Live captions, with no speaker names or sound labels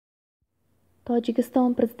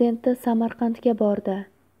Tojikiston prezidenti Samarqandga bordi.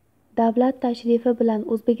 Davlat tashrifi bilan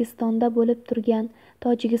O'zbekistonda bo'lib turgan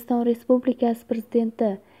Tojikiston Respublikasi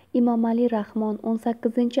prezidenti Emomali Rahmon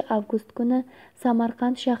 18 avgust kuni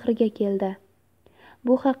Samarqand shahriga keldi.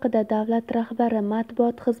 Bu haqida davlat rahbari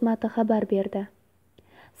matbuot xizmati xabar berdi.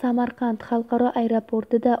 Samarqand xalqaro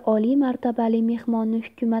aeroportida oliy martabali mehmonni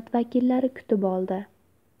hukumat vakillari kutib oldi.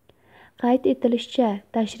 Qayd etilishicha,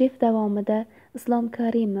 tashrif davomida Islom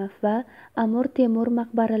Karimov va Amir Temur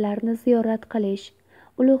maqbaralarini ziyorat qilish,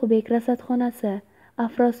 Ulug'bek rasadxonasi,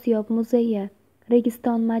 Afrosiyob muzeyi,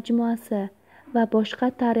 Registon majmuasi va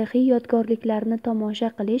boshqa tarixiy yodgorliklarni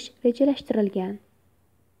tomosha qilish rejalashtirilgan.